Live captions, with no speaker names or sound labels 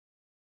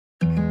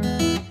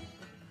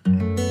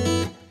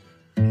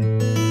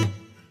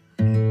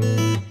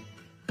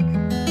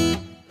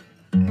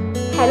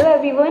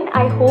everyone,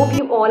 I hope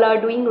you all are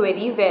doing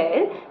very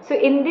well. So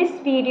in this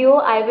video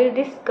I will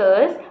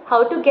discuss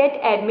how to get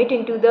admit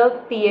into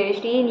the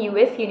PhD in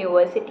US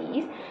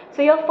universities.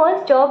 So your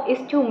first job is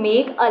to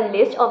make a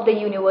list of the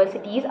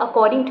universities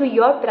according to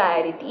your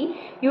priority.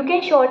 You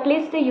can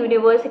shortlist the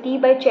university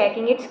by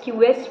checking its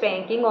QS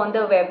ranking on the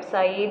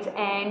websites,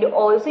 and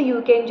also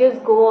you can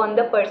just go on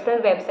the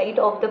personal website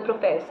of the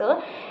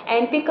professor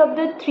and pick up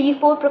the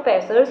 3-4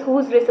 professors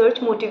whose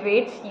research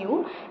motivates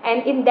you,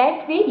 and in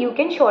that way you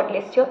can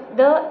shortlist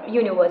the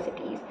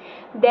universities.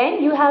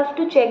 Then you have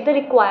to check the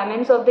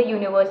requirements of the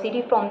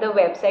university from the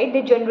website.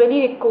 They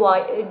generally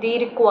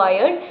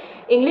require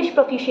English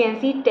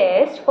proficiency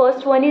test.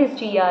 First one is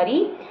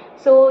GRE.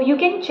 So you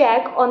can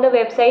check on the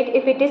website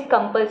if it is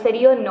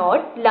compulsory or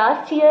not.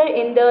 Last year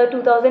in the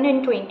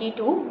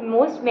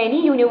 2022,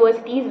 many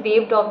universities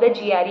waived off the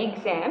GRE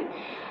exam.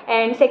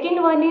 And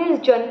second one is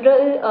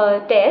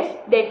general test,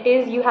 that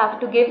is you have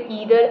to give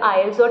either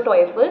IELTS or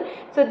TOEFL.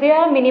 So there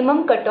are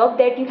minimum cutoff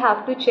that you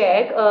have to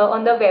check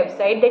on the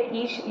website that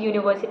each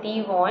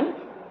university want.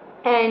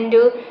 And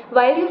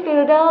while you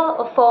fill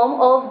the form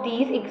of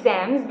these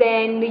exams,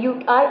 then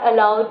you are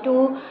allowed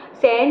to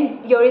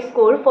send your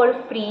score for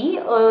free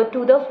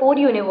to the 4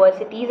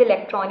 universities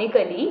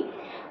electronically.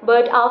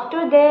 But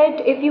after that,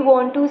 if you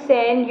want to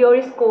send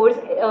your scores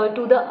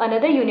to the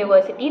another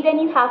university, then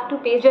you have to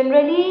pay.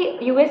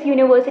 Generally, US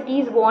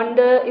universities want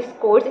the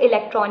scores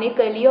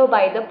electronically or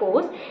by the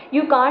post.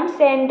 You can't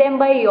send them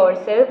by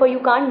yourself or you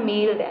can't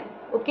mail them.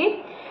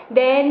 Okay.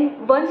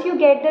 Then once you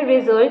get the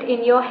result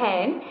in your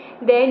hand,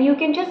 then you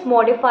can just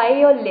modify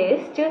your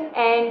list,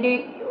 and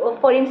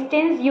for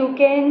instance you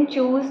can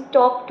choose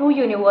top 2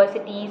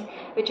 universities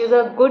which is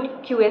a good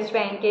QS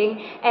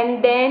ranking,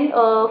 and then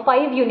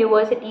 5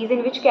 universities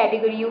in which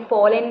category you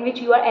fall and in which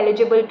you are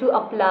eligible to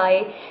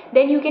apply.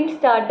 Then you can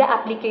start the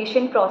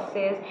application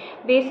process.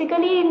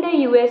 Basically in the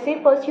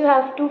USA, first you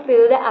have to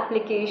fill the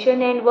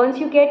application, and once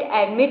you get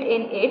admit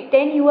in it,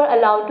 then you are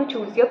allowed to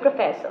choose your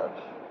professor.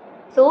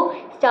 So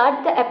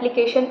start the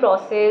application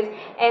process,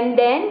 and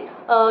then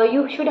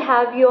you should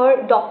have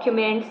your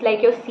documents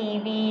like your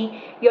CV,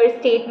 your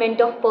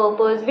statement of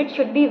purpose, which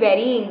should be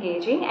very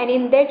engaging, and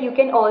in that you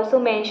can also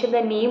mention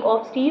the name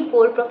of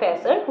 3-4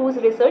 professor whose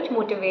research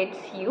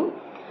motivates you.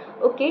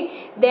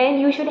 Okay, then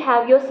you should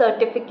have your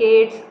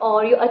certificates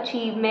or your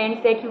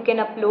achievements that you can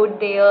upload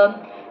there,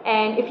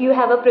 and if you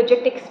have a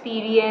project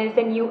experience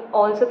then you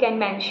also can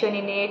mention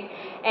in it,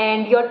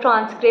 and your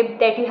transcript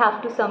that you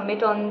have to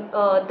submit on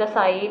the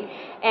site,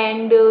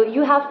 and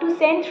you have to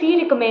send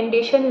 3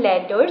 recommendation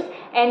letters,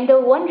 and the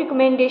 1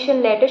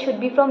 recommendation letter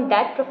should be from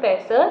that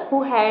professor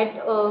who had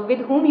with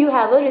whom you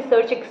have a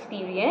research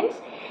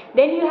experience.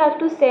 Then you have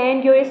to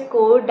send your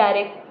score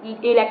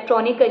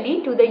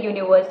electronically to the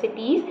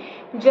universities.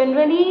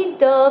 Generally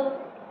the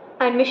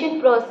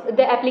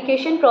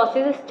application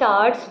process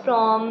starts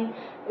from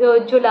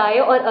July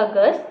or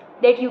August,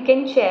 that you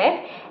can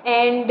check,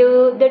 and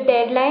the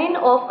deadline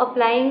of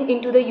applying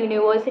into the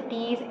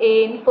universities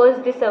in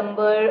 1st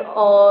December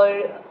or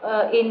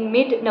in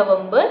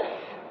mid-November.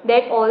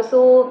 That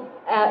also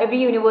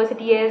every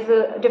university has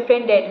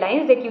different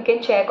deadlines that you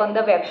can check on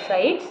the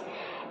websites.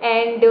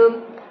 And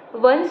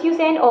once you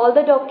send all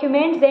the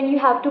documents, then you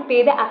have to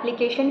pay the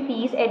application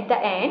fees at the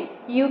end.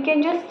 You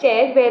can just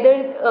check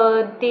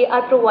whether they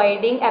are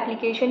providing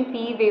application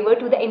fee waiver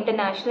to the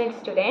international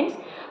students.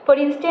 For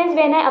instance,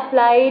 when I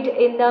applied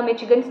in the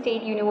Michigan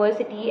State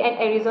University and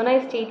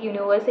Arizona State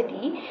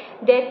University,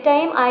 that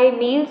time I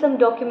mailed some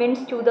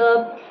documents to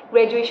the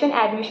graduation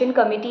admission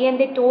committee, and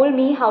they told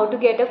me how to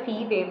get a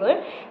fee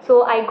waiver.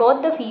 So I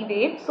got the fee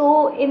waiver.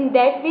 So in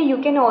that way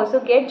you can also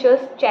get,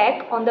 just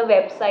check on the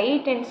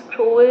website and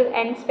scroll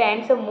and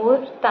spend some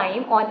more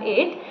time on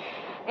it.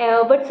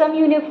 But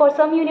for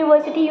some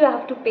university you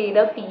have to pay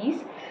the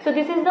fees. So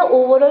this is the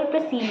overall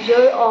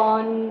procedure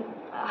on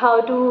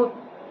how to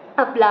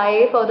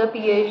apply for the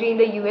PhD in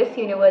the US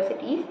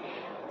universities.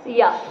 So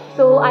yeah,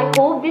 so I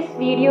hope this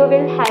video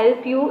will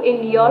help you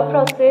in your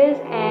process,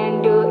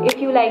 and if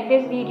you like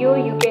this video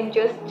you can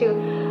just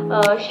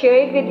share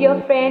it with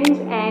your friends,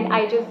 and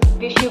I just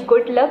wish you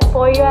good luck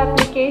for your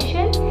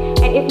application.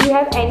 And if you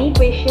have any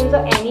questions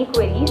or any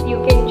queries,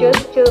 you can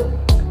just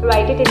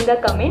write it in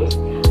the comments.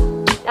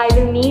 I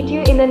will meet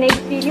you in the next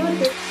video.